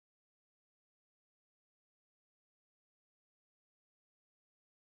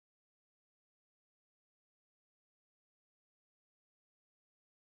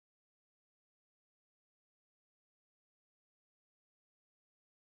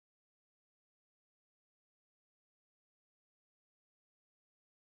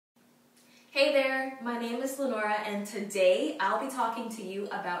Hey there, my name is Lenora and today I'll be talking to you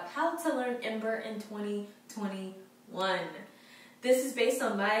about how to learn Ember in 2021. This is based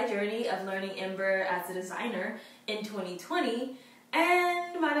on my journey of learning Ember as a designer in 2020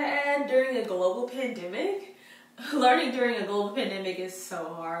 and might I add during a global pandemic. Learning during a global pandemic is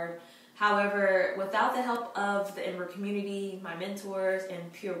so hard. However, without the help of the Ember community, my mentors,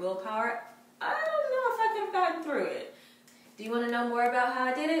 and pure willpower, I don't know if I could have gotten through it. Do you want to know more about how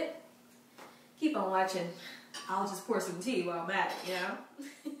I did it? Keep on watching. I'll just pour some tea while I'm at it, you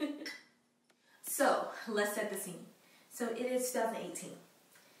know? So, let's set the scene. So, it is 2018.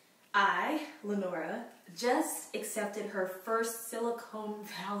 I, Lenora, just accepted her first Silicon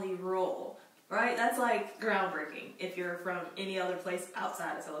Valley role, right? That's like groundbreaking if you're from any other place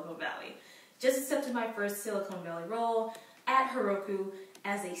outside of Silicon Valley. Just accepted my first Silicon Valley role at Heroku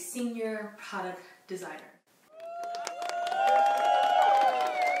as a senior product designer.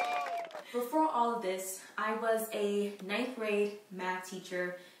 Before all of this, I was a 9th grade math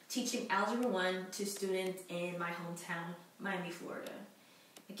teacher teaching Algebra 1 to students in my hometown, Miami, Florida.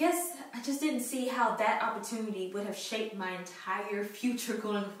 I guess I just didn't see how that opportunity would have shaped my entire future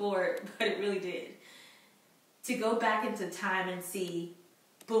going forward, but it really did. To go back into time and see,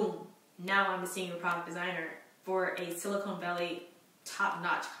 boom, now I'm a senior product designer for a Silicon Valley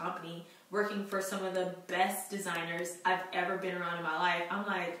top-notch company, working for some of the best designers I've ever been around in my life. I'm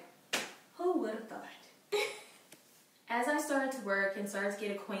like, who would have thought? As I started to work and started to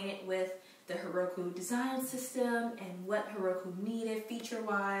get acquainted with the Heroku design system and what Heroku needed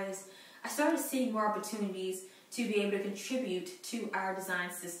feature-wise, I started seeing more opportunities to be able to contribute to our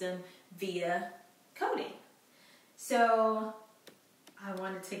design system via coding. So I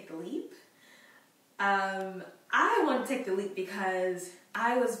wanted to take the leap. I wanted to take the leap because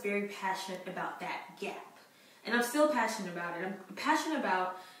I was very passionate about that gap. And I'm still passionate about it. I'm passionate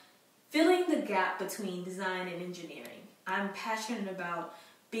about filling the gap between design and engineering. I'm passionate about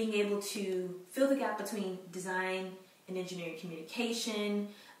being able to fill the gap between design and engineering communication.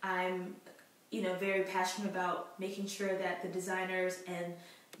 I'm, very passionate about making sure that the designers and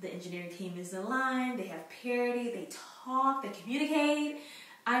the engineering team is aligned, they have parity, they talk, they communicate.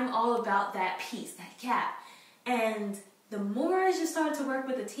 I'm all about that piece, that gap. And the more I just started to work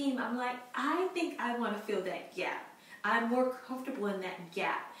with the team, I'm like, I think I want to fill that gap. I'm more comfortable in that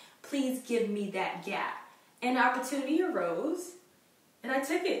gap. Please give me that gap. And the opportunity arose, and I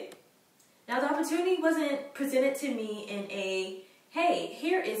took it. Now, the opportunity wasn't presented to me in a, hey,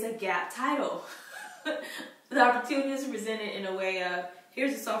 here is a gap title. The opportunity was presented in a way of,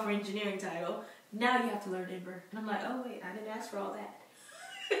 here's a software engineering title. Now you have to learn Ember. And I'm like, oh, wait, I didn't ask for all that.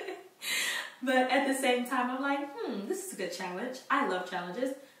 But at the same time, I'm like, this is a good challenge. I love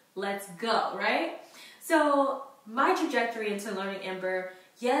challenges. Let's go, right? So my trajectory into learning Ember,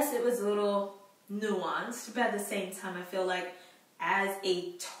 yes, it was a little nuanced, but at the same time, I feel like as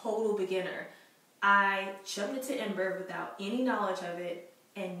a total beginner, I jumped into Ember without any knowledge of it,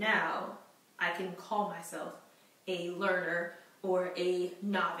 and now I can call myself a learner or a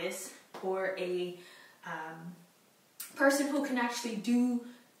novice or a person who can actually do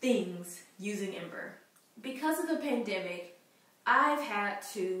things using Ember. Because of the pandemic, I've had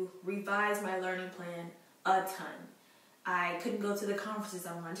to revise my learning plan a ton. I couldn't go to the conferences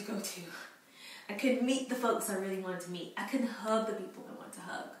I wanted to go to. I couldn't meet the folks I really wanted to meet. I couldn't hug the people I wanted to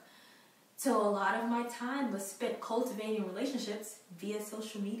hug. So a lot of my time was spent cultivating relationships via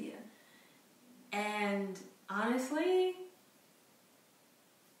social media. And honestly,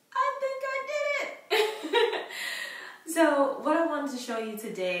 I think I did it. So what I wanted to show you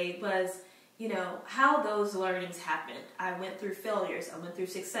today was, how those learnings happened. I went through failures. I went through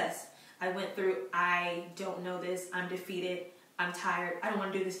success. I went through, I don't know this, I'm defeated, I'm tired, I don't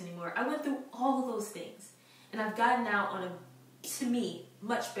want to do this anymore. I went through all of those things. And I've gotten out on a, to me,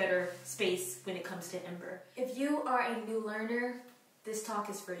 much better space when it comes to Ember. If you are a new learner, this talk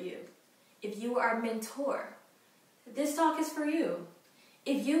is for you. If you are a mentor, this talk is for you.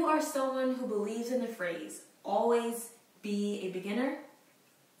 If you are someone who believes in the phrase, always be a beginner,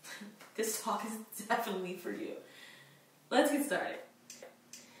 this talk is definitely for you. Let's get started.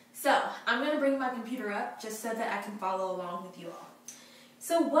 So, I'm going to bring my computer up just so that I can follow along with you all.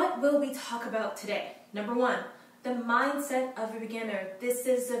 So what will we talk about today? Number 1, the mindset of a beginner. This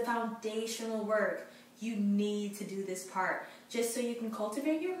is the foundational work. You need to do this part just so you can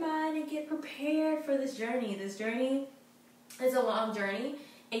cultivate your mind and get prepared for this journey. This journey is a long journey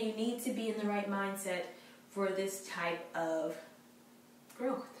and you need to be in the right mindset for this type of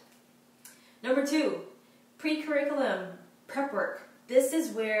growth. Number 2, pre-curriculum prep work. This is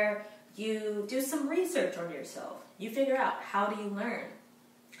where you do some research on yourself. You figure out, how do you learn?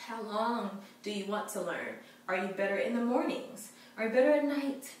 How long do you want to learn? Are you better in the mornings? Are you better at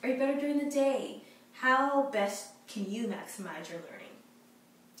night? Are you better during the day? How best can you maximize your learning?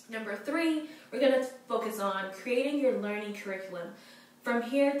 Number 3, we're going to focus on creating your learning curriculum. From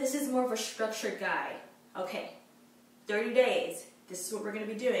here, this is more of a structured guide. Okay, 30 days, this is what we're going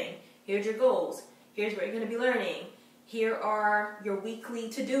to be doing. Here's your goals. Here's what you're going to be learning. Here are your weekly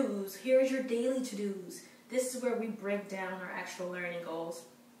to-dos. Here's your daily to-dos. This is where we break down our actual learning goals.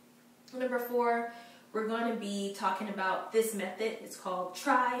 Number 4, we're going to be talking about this method. It's called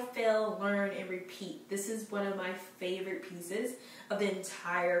try, fail, learn, and repeat. This is one of my favorite pieces of the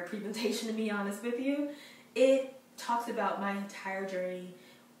entire presentation, to be honest with you. It talks about my entire journey,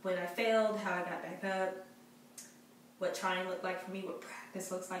 when I failed, how I got back up, what trying looked like for me, what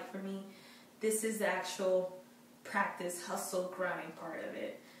practice looks like for me. This is the actual practice, hustle, grind part of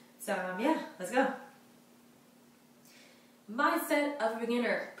it. So yeah, let's go. Mindset of a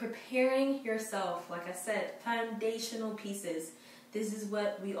beginner, preparing yourself. Like I said, foundational pieces. This is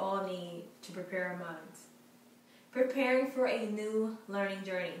what we all need to prepare our minds. Preparing for a new learning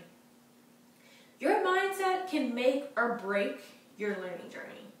journey. Your mindset can make or break your learning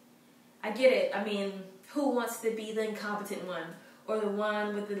journey. I get it. I mean, who wants to be the incompetent one or the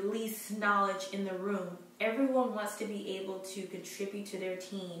one with the least knowledge in the room? Everyone wants to be able to contribute to their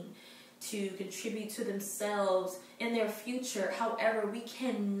team, to contribute to themselves and their future. However, we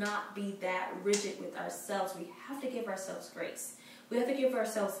cannot be that rigid with ourselves. We have to give ourselves grace. We have to give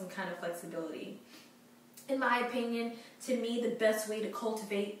ourselves some kind of flexibility. In my opinion, to me, the best way to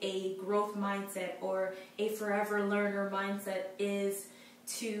cultivate a growth mindset or a forever learner mindset is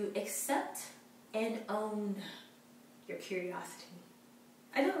to accept and own your curiosity.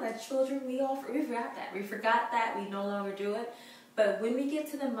 I know that children, we forgot that. We forgot that. We no longer do it. But when we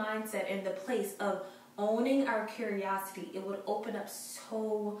get to the mindset and the place of owning our curiosity, it would open up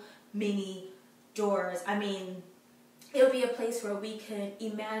so many doors. I mean, it would be a place where we could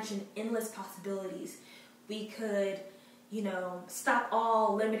imagine endless possibilities. We could, stop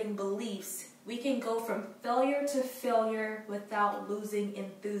all limiting beliefs. We can go from failure to failure without losing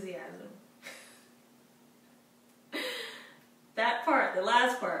enthusiasm. That part, the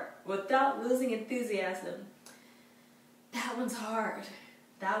last part, without losing enthusiasm. That one's hard.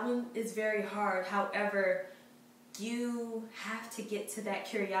 That one is very hard. However, you have to get to that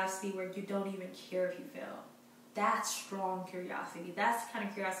curiosity where you don't even care if you fail. That's strong curiosity. That's the kind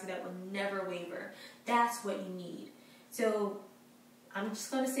of curiosity that will never waver. That's what you need. So I'm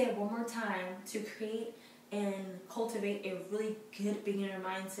just going to say it one more time. To create and cultivate a really good beginner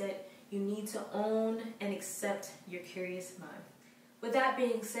mindset, you need to own and accept your curious mind. With that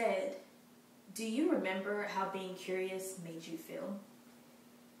being said, do you remember how being curious made you feel?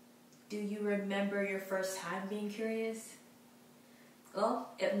 Do you remember your first time being curious? Well,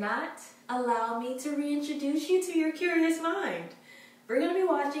 if not, allow me to reintroduce you to your curious mind. We're going to be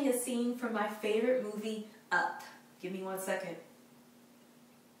watching a scene from my favorite movie, Up. Give me 1 second.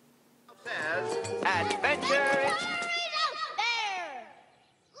 Says adventure.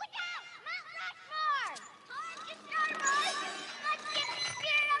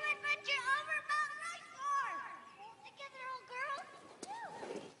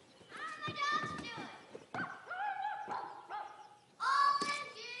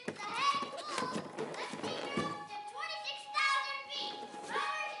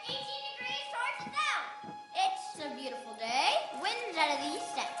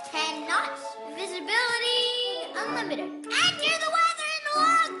 Unlimited. Enter the weather in the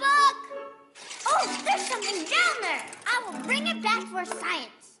logbook! Oh, there's something down there! I will bring it back to our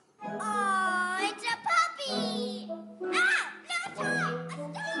science. Oh, it's a puppy! Ah! No time! A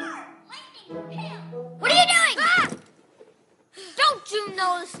star! Lightning! Hail! What are you doing? Ah! Don't you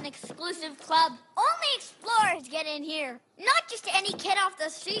know this is an exclusive club? Only explorers get in here. Not just any kid off the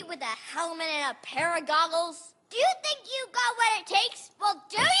street with a helmet and a pair of goggles. Do you think you got what it takes? Well,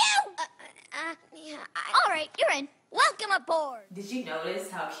 do you? Yeah. All right, you're in. Welcome aboard. Did you notice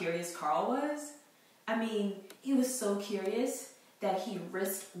how curious Carl was? I mean, he was so curious that he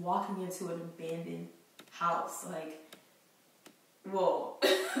risked walking into an abandoned house. Like, whoa.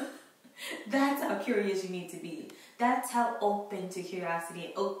 That's how curious you need to be. That's how open to curiosity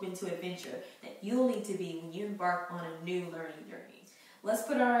and open to adventure that you'll need to be when you embark on a new learning journey. Let's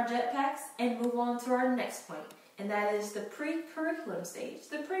put on our jetpacks and move on to our next point, and that is the pre-curriculum stage,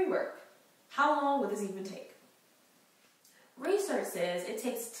 the pre-work. How long will this even take? Research says it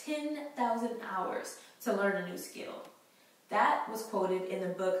takes 10,000 hours to learn a new skill. That was quoted in the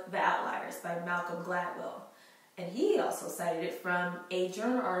book The Outliers by Malcolm Gladwell. And he also cited it from a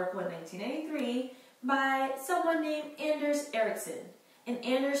journal article in 1983 by someone named Anders Ericsson. And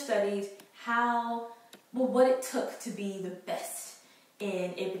Anders studied what it took to be the best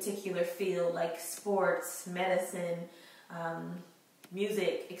in a particular field like sports, medicine,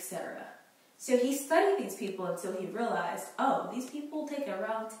 music, etc. So he studied these people until he realized, oh, these people take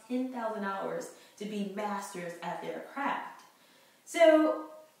around 10,000 hours to be masters at their craft. So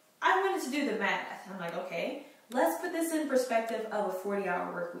I wanted to do the math. I'm like, okay, let's put this in perspective of a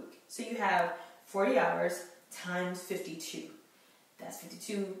 40-hour work week. So you have 40 hours times 52. That's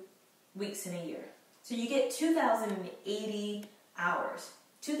 52 weeks in a year. So you get 2,080 hours.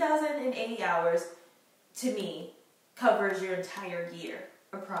 2,080 hours, to me, covers your entire year,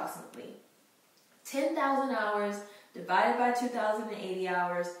 approximately. 10,000 hours divided by 2,080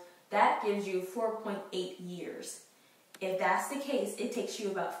 hours, that gives you 4.8 years. If that's the case, it takes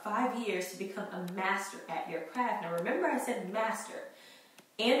you about 5 years to become a master at your craft. Now remember I said master.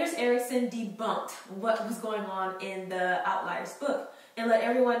 Anders Ericsson debunked what was going on in the Outliers book and let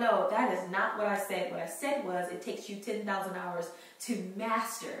everyone know that is not what I said. What I said was it takes you 10,000 hours to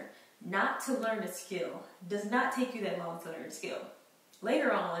master, not to learn a skill. It does not take you that long to learn a skill.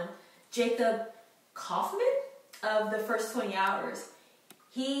 Later on, Jacob Kaufman of the first 20 hours,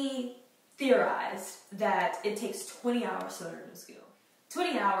 he theorized that it takes 20 hours to learn a skill.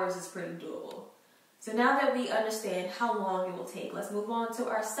 20 hours is pretty doable. So now that we understand how long it will take, let's move on to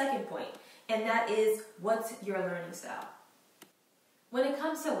our second point, and that is, what's your learning style? When it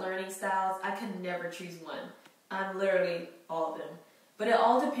comes to learning styles, I can never choose one. I'm literally all of them. But it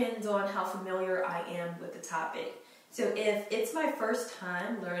all depends on how familiar I am with the topic. So if it's my first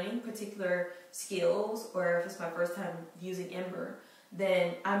time learning particular skills, or if it's my first time using Ember,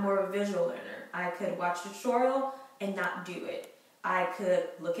 then I'm more of a visual learner. I could watch a tutorial and not do it. I could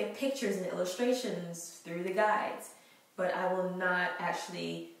look at pictures and illustrations through the guides, but I will not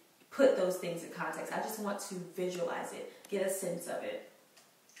actually put those things in context. I just want to visualize it, get a sense of it.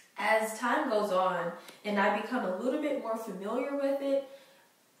 As time goes on and I become a little bit more familiar with it,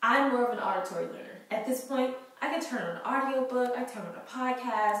 I'm more of an auditory learner. At this point, I can turn on an audiobook, I turn on a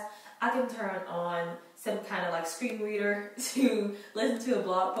podcast, I can turn on some kind of like screen reader to listen to a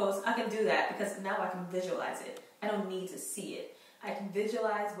blog post. I can do that because now I can visualize it. I don't need to see it. I can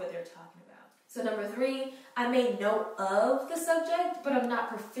visualize what they're talking about. So number 3, I may know of the subject, but I'm not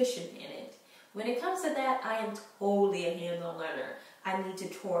proficient in it. When it comes to that, I am totally a hands-on learner. I need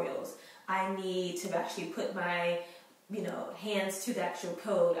tutorials. I need to actually put my hands to the actual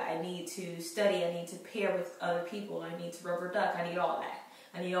code. I need to study. I need to pair with other people. I need to rubber duck. I need all that.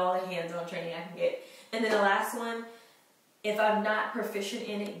 I need all the hands-on training I can get. And then the last one, if I'm not proficient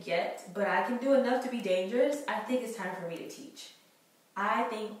in it yet, but I can do enough to be dangerous, I think it's time for me to teach. I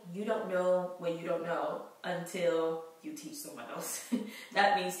think you don't know what you don't know until you teach someone else.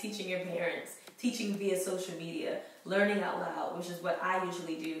 That means teaching your parents, teaching via social media, learning out loud, which is what I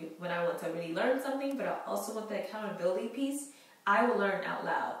usually do when I want to really learn something, but I also want the accountability piece. I will learn out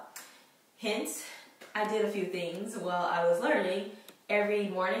loud. Hence, I did a few things while I was learning. Every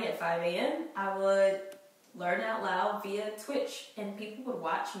morning at 5 a.m., I would learn out loud via Twitch, and people would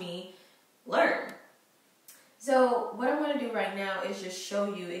watch me learn. So what I'm going to do right now is just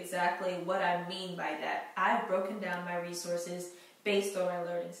show you exactly what I mean by that. I've broken down my resources based on my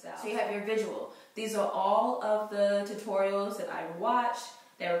learning style. So you have your visual. These are all of the tutorials that I watched.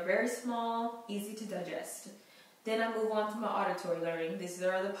 They're very small, easy to digest. Then I move on to my auditory learning. These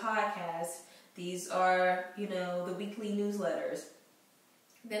are the podcasts. These are, the weekly newsletters.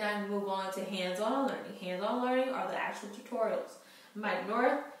 Then I move on to hands-on learning. Hands-on learning are the actual tutorials. Mike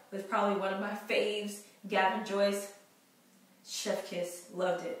North was probably one of my faves. Gavin Joyce, chef kiss,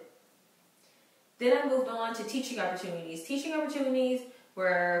 loved it. Then I moved on to teaching opportunities. Teaching opportunities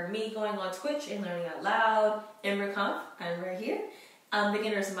were me going on Twitch and learning out loud. EmberConf, I'm right here.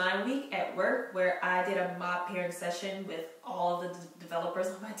 Beginner's Mind Week at work, where I did a mock pairing session with all of the developers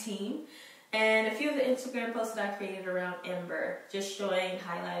on my team. And a few of the Instagram posts that I created around Ember, just showing,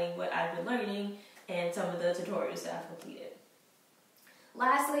 highlighting what I've been learning and some of the tutorials that I've completed.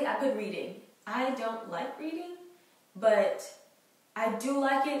 Lastly, I put reading. I don't like reading, but I do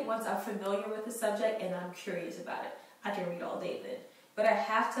like it once I'm familiar with the subject and I'm curious about it. I can read all day then. But I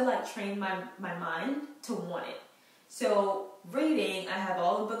have to train my mind to want it. So reading, I have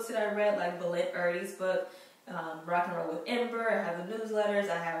all the books that I read, like Belit Erdy's book, Rock and Roll with Ember. I have the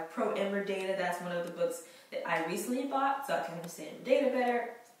newsletters. I have Pro Ember Data. That's one of the books that I recently bought so I can understand the data better.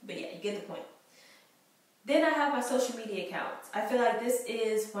 But yeah, you get the point. Then I have my social media accounts. I feel like this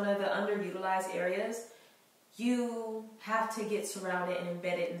is one of the underutilized areas. You have to get surrounded and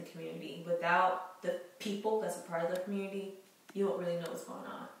embedded in the community. Without the people that's a part of the community, you won't really know what's going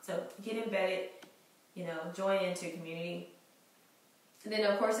on. So get embedded, join into a community. And then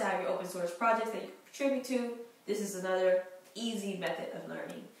of course I have your open source projects that you contribute to. This is another easy method of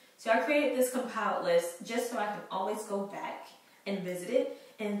learning. So I created this compiled list just so I can always go back and visit it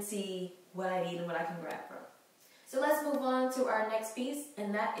and see what I need and what I can grab from. So let's move on to our next piece,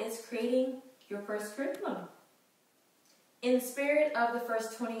 and that is creating your first curriculum. In the spirit of the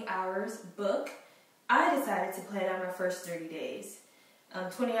first 20 hours book, I decided to plan out my first 30 days.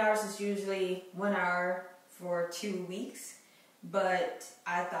 20 hours is usually 1 hour for 2 weeks, but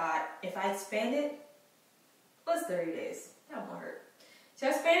I thought if I expand it, what's 30 days? That won't hurt. So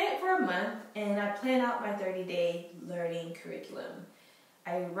I spanned it for a month, and I planned out my 30-day learning curriculum.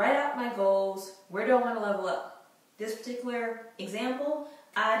 I write out my goals. Where do I want to level up? This particular example,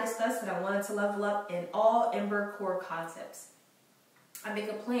 I discussed that I wanted to level up in all Ember core concepts. I make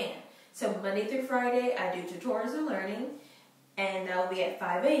a plan. So Monday through Friday, I do tutorials and learning, and that will be at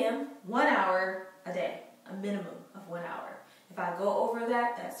 5 a.m., 1 hour a day, a minimum of 1 hour. If I go over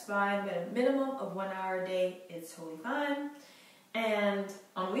that, that's fine, but a minimum of 1 hour a day is totally fine. And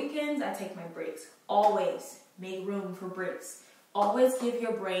on weekends, I take my breaks. Always make room for breaks. Always give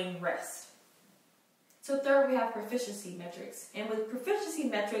your brain rest. So third, we have proficiency metrics. And with proficiency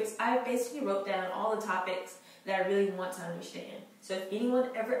metrics, I basically wrote down all the topics that I really want to understand. So if anyone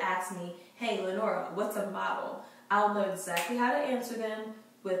ever asks me, hey, Lenora, what's a model? I'll know exactly how to answer them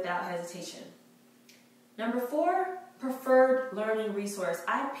without hesitation. Number 4, preferred learning resource.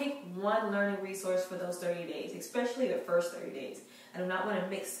 I picked one learning resource for those 30 days, especially the first 30 days. I do not want to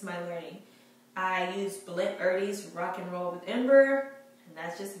mix my learning. I used Blint Erdy's Rock and Roll with Ember, and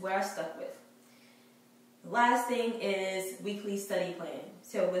that's just where I stuck with. The last thing is weekly study plan.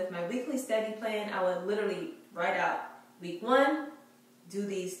 So with my weekly study plan, I would literally write out week 1, do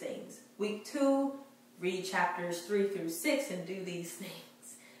these things. Week 2, read chapters 3 through 6 and do these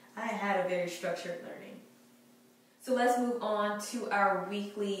things. I had a very structured learning. So let's move on to our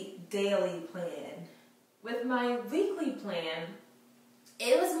weekly daily plan. With my weekly plan,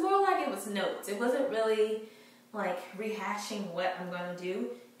 it was more like it was notes. It wasn't really like rehashing what I'm going to do.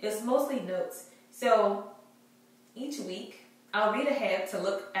 It was mostly notes. So each week, I'll read ahead to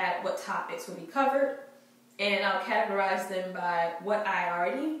look at what topics will be covered, and I'll categorize them by what I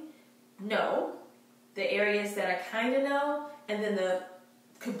already know, the areas that I kind of know, and then the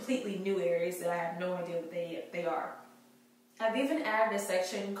completely new areas that I have no idea what they are. I've even added a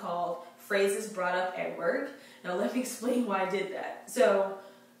section called phrases brought up at work. Now let me explain why I did that. So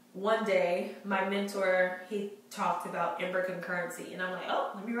one day, my mentor, he talked about Ember concurrency, and I'm like,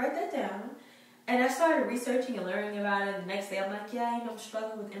 oh, let me write that down. And I started researching and learning about it. The next day, I'm like, yeah, I'm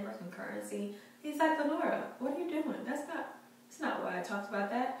struggling with Ember concurrency. He's like, Lenora, what are you doing? That's not why I talked about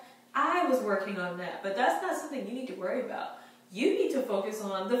that. I was working on that, but that's not something you need to worry about. You need to focus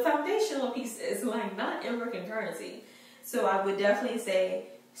on the foundational pieces, like not Ember concurrency. So I would definitely say,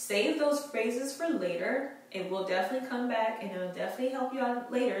 save those phrases for later. It will definitely come back, and it will definitely help you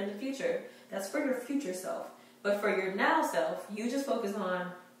out later in the future. That's for your future self. But for your now self, you just focus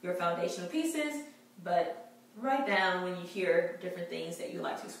on your foundational pieces, but write down when you hear different things that you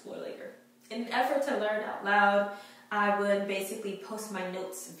like to explore later. In an effort to learn out loud, I would basically post my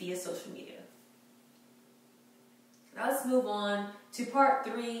notes via social media. Now let's move on to part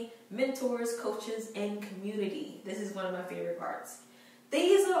 3, mentors, coaches, and community. This is one of my favorite parts.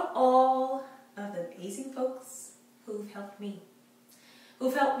 These are all of the amazing folks who've helped me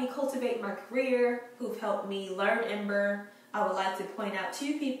cultivate my career, who've helped me learn Ember. I would like to point out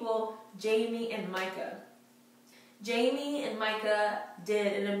 2 people, Jamie and Micah. Jamie and Micah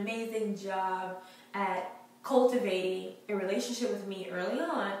did an amazing job at cultivating a relationship with me early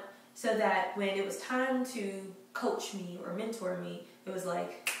on, so that when it was time to coach me or mentor me, it was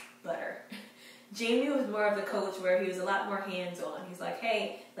like butter. Jamie was more of the coach where he was a lot more hands-on. He's like,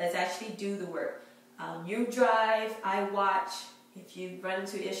 hey, let's actually do the work. You drive, I watch. If you run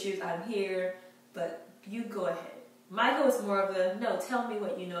into issues, I'm here, but you go ahead. Micah was more of the, no, tell me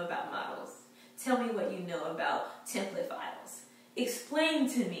what you know about models. Tell me what you know about template files. Explain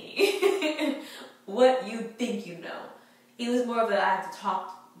to me what you think you know. He was more of the, I have to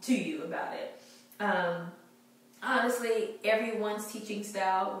talk to you about it. Honestly, everyone's teaching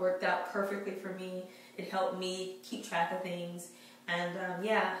style worked out perfectly for me. It helped me keep track of things. And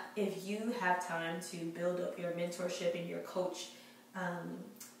yeah, if you have time to build up your mentorship and your coach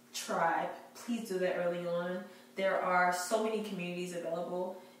tribe, please do that early on. There are so many communities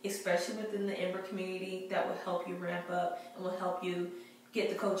available, especially within the Ember community, that will help you ramp up and will help you get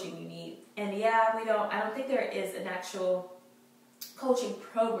the coaching you need. And yeah, I don't think there is an actual coaching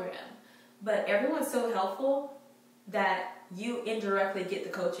program, but everyone's so helpful that you indirectly get the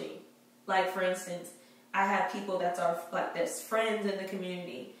coaching. Like for instance, I have people that are like this, friends in the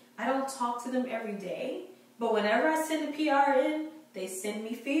community. I don't talk to them every day, but whenever I send a PR in, they send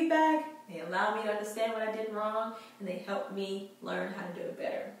me feedback, they allow me to understand what I did wrong, and they help me learn how to do it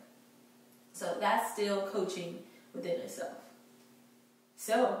better. So that's still coaching within itself.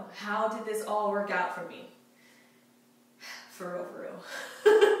 So how did this all work out for me? For real.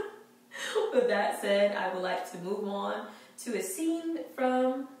 With that said, I would like to move on to a scene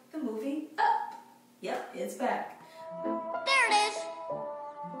from the movie Up. Yep, it's back. There it is.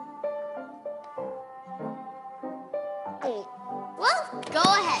 Well, go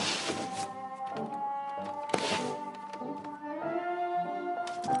ahead.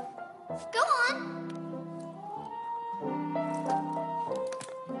 Go on.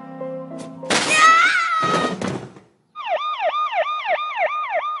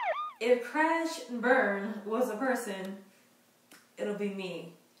 If Crash and Burn was a person, it'll be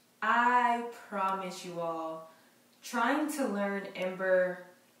me. I promise you all, trying to learn Ember,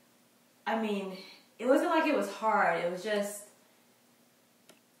 I mean, it wasn't like it was hard. It was just,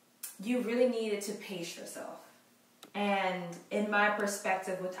 you really needed to pace yourself. And in my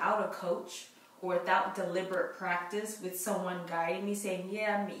perspective, without a coach or without deliberate practice with someone guiding me saying,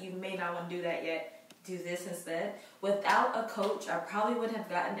 yeah, you may not want to do that yet, do this instead. Without a coach, I probably wouldn't have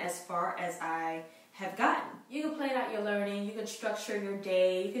gotten as far as I have gotten. You can plan out your learning, you can structure your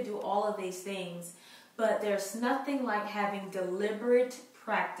day, you can do all of these things, but there's nothing like having deliberate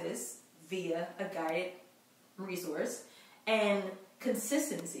practice via a guided resource and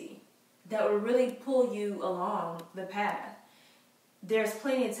consistency that will really pull you along the path. There's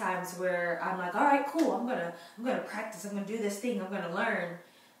plenty of times where I'm like, all right, cool, I'm gonna practice, I'm gonna do this thing, I'm gonna learn.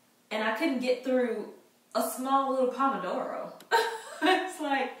 And I couldn't get through a small little Pomodoro. It's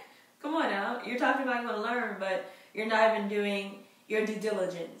like, come on now, you're talking about you're gonna learn, but you're not even doing your due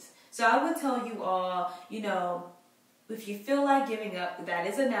diligence. So I would tell you all, if you feel like giving up, that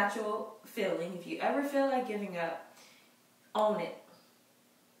is a natural feeling. If you ever feel like giving up, own it.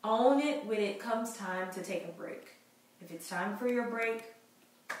 Own it when it comes time to take a break. If it's time for your break,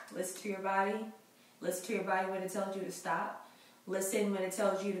 listen to your body. Listen to your body when it tells you to stop. Listen when it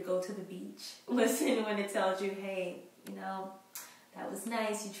tells you to go to the beach. Listen when it tells you, hey, that was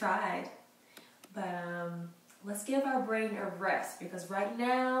nice, you tried. But let's give our brain a rest, because right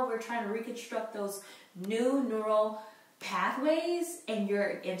now we're trying to reconstruct those new neural pathways and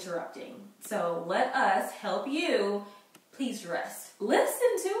you're interrupting. So let us help you. Please rest.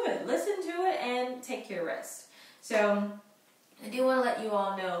 Listen to it and take your rest. So I do want to let you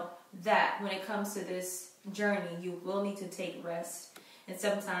all know that when it comes to this journey, you will need to take rest. And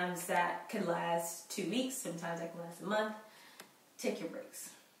sometimes that can last 2 weeks, sometimes that can last a month. Take your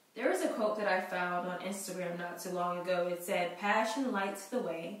breaks. There was a quote that I found on Instagram not too long ago. It said, "Passion lights the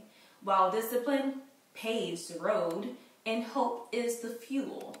way, while discipline paves the road, and hope is the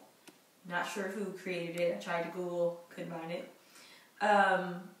fuel." Not sure who created it. I tried to Google, couldn't find it.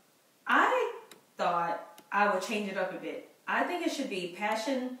 I thought I would change it up a bit. I think it should be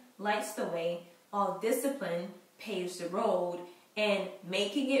passion lights the way, while discipline paves the road, and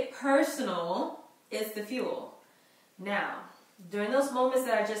making it personal is the fuel. Now, during those moments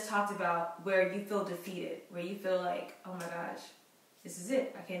that I just talked about where you feel defeated, where you feel like, oh my gosh, this is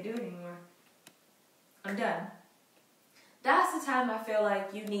it, I can't do it anymore, I'm done. That's the time I feel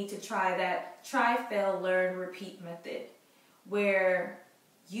like you need to try that try, fail, learn, repeat method, where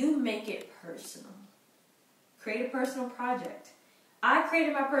you make it personal. Create a personal project. I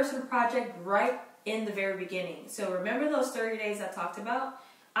created my personal project right in the very beginning. So remember those 30 days I talked about?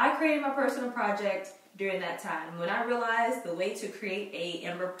 I created my personal project during that time. When I realized the way to create a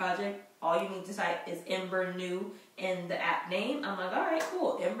Ember project, all you need to type is Ember New in the app name. I'm like, all right,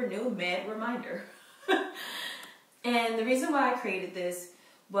 cool, Ember New, med reminder. And the reason why I created this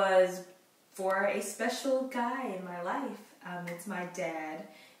was for a special guy in my life. It's my dad.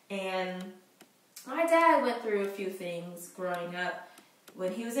 And my dad went through a few things growing up.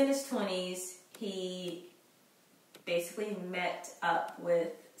 When he was in his 20s, he basically met up with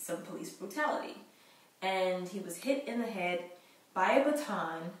some police brutality. And he was hit in the head by a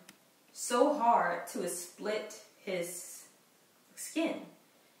baton so hard to split his skin.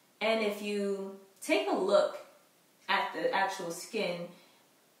 And if you take a look at the actual skin,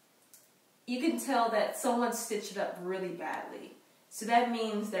 you can tell that someone stitched it up really badly. So that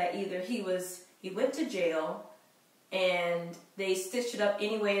means that either he went to jail and they stitched it up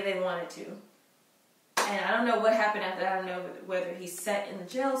any way they wanted to. And I don't know what happened after that. I don't know whether he sat in the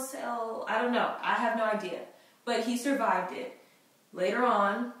jail cell. I don't know. I have no idea. But he survived it. Later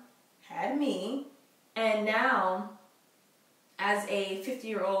on, had me. And now, as a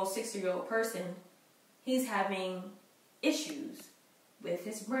 50-year-old, 60-year-old person, he's having issues with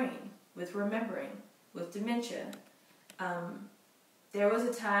his brain, with remembering, with dementia. There was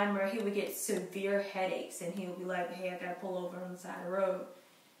a time where he would get severe headaches and he would be like, hey, I gotta pull over on the side of the road.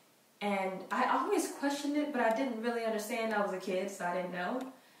 And I always questioned it, but I didn't really understand. I was a kid, so I didn't know.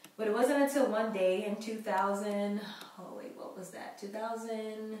 But it wasn't until one day in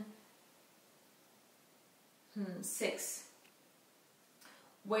 2006,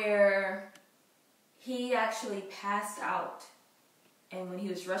 where he actually passed out. And when he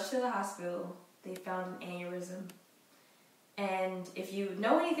was rushed to the hospital, they found an aneurysm. And if you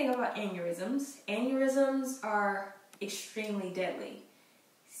know anything about aneurysms, aneurysms are extremely deadly.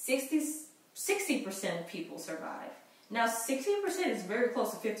 60% of people survive. Now, 60% is very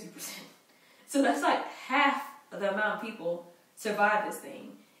close to 50%. So that's like half of the amount of people survive this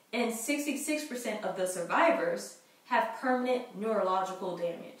thing. And 66% of the survivors have permanent neurological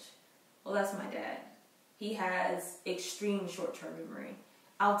damage. Well, that's my dad. He has extreme short-term memory.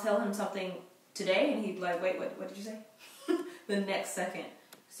 I'll tell him something today and he'd be like, wait, what did you say? The next second.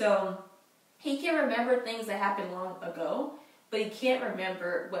 So he can remember things that happened long ago, but he can't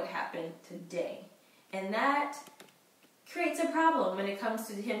remember what happened today. And that creates a problem when it comes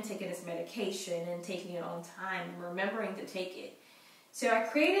to him taking his medication and taking it on time and remembering to take it. So I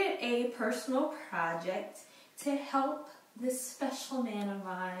created a personal project to help this special man of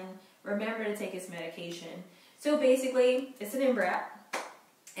mine remember to take his medication. So basically, it's an Ember app.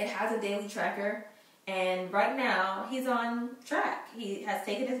 It has a daily tracker. And right now, he's on track. He has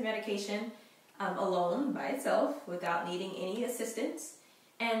taken his medication alone, by itself, without needing any assistance.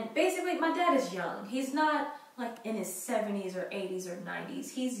 And basically, my dad is young. He's not like in his 70s or 80s or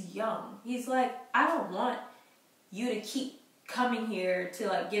 90s. He's young. He's like, I don't want you to keep coming here to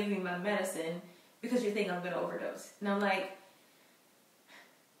like give me my medicine because you think I'm going to overdose. And I'm like,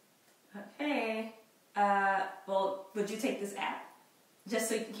 okay, well, would you take this app? Just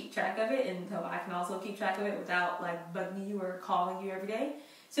so you can keep track of it, and so I can also keep track of it without like bugging you or calling you every day.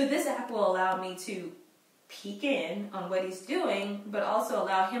 So this app will allow me to peek in on what he's doing, but also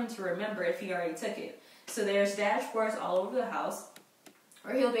allow him to remember if he already took it. So there's dashboards all over the house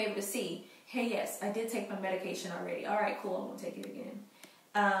where he'll be able to see, hey, yes, I did take my medication already. All right, cool, I won't take it again.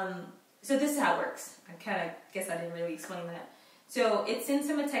 So this is how it works. I kind of guess I didn't really explain that. So it sends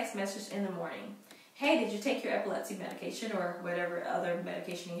him a text message in the morning. Hey, did you take your epilepsy medication or whatever other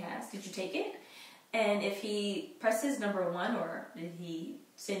medication he has? Did you take it? And if he presses number 1 or if he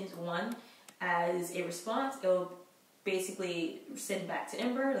sends 1 as a response, it'll basically send back to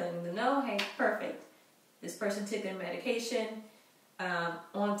Ember, letting them know, hey, perfect. This person took their medication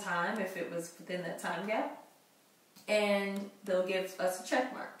on time if it was within that time gap. And they'll give us a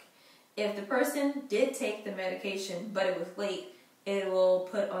check mark. If the person did take the medication but it was late, it will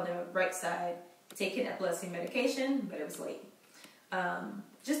put on the right side, taking epilepsy medication, but it was late.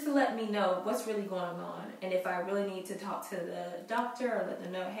 Just to let me know what's really going on, and if I really need to talk to the doctor or let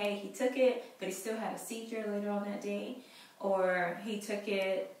them know, hey, he took it, but he still had a seizure later on that day, or he took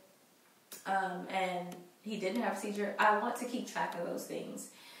it and he didn't have a seizure. I want to keep track of those things.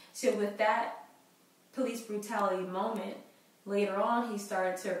 So with that police brutality moment, later on he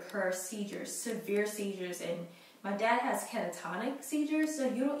started to occur seizures, severe seizures, and my dad has catatonic seizures, so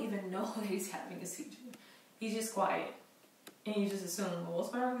you don't even know that he's having a seizure. He's just quiet. And you just assume, well,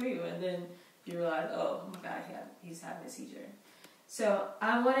 what's wrong with you? And then you realize, oh my God, he's having a seizure. So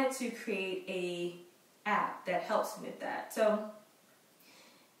I wanted to create a app that helps with that. So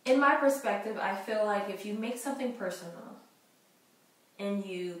in my perspective, I feel like if you make something personal and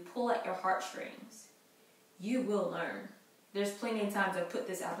you pull at your heartstrings, you will learn. There's plenty of times I put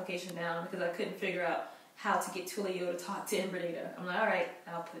this application down because I couldn't figure out how to get Twilio to talk to Ember Data. I'm like, all right,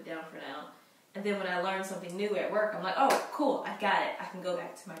 I'll put it down for now. And then when I learn something new at work, I'm like, oh, cool, I got it. I can go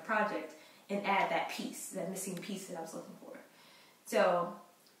back to my project and add that piece, that missing piece that I was looking for. So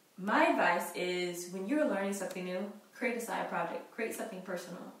my advice is when you're learning something new, create a side project, create something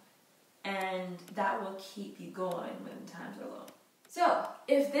personal, and that will keep you going when times are low. So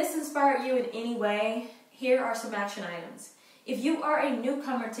if this inspired you in any way, here are some action items. If you are a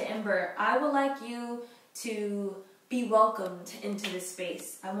newcomer to Ember, I would like you to be welcomed into this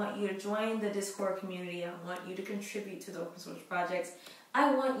space. I want you to join the Discord community. I want you to contribute to the open source projects.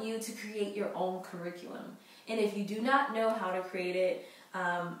 I want you to create your own curriculum. And if you do not know how to create it,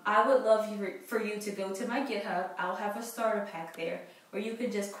 I would love for you to go to my GitHub. I'll have a starter pack there where you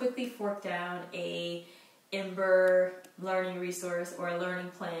can just quickly fork down a Ember learning resource or a learning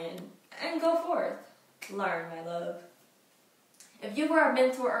plan and go forth. Learn, my love. If you are a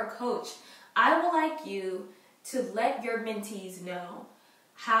mentor or coach, I would like you to let your mentees know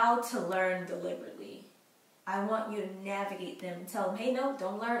how to learn deliberately. I want you to navigate them and tell them, hey, no,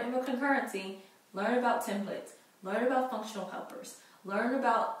 don't learn Ember concurrency. Learn about templates. Learn about functional helpers. Learn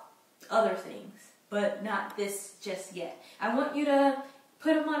about other things, but not this just yet. I want you to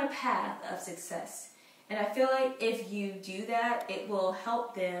put them on a path of success. And I feel like if you do that, it will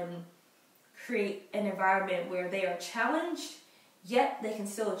help them create an environment where they are challenged, yet they can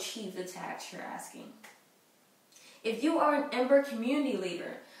still achieve the tasks you're asking. If you are an Ember community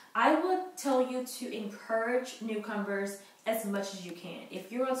leader, I would tell you to encourage newcomers as much as you can.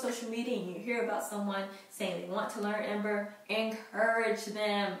 If you're on social media and you hear about someone saying they want to learn Ember, encourage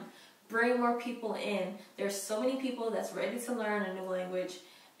them. Bring more people in. There's so many people that's ready to learn a new language,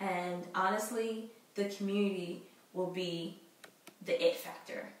 and honestly, the community will be the it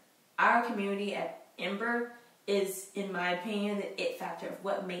factor. Our community at Ember is, in my opinion, the it factor of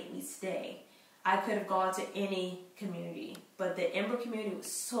what made me stay. I could have gone to any community, but the Ember community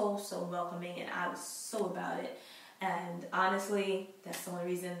was so welcoming, and I was so about it. And honestly, that's the only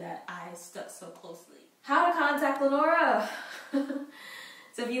reason that I stuck so closely. How to contact Lenora?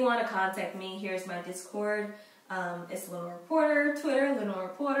 So if you want to contact me, here's my Discord. It's Lenora Porter, Twitter, Lenora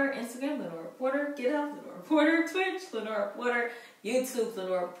Porter, Instagram, Lenora Porter, GitHub, Lenora Porter, Twitch, Lenora Porter, YouTube,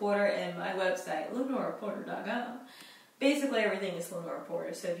 Lenora Porter, and my website, lenoraporter.com. Basically, everything is Lenora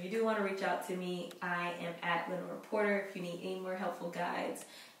Porter. So if you do want to reach out to me, I am at Lenora Porter. If you need any more helpful guides,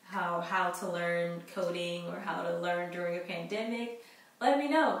 how to learn coding or how to learn during a pandemic, let me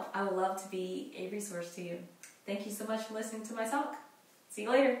know. I would love to be a resource to you. Thank you so much for listening to my talk. See you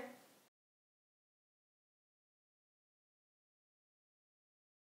later.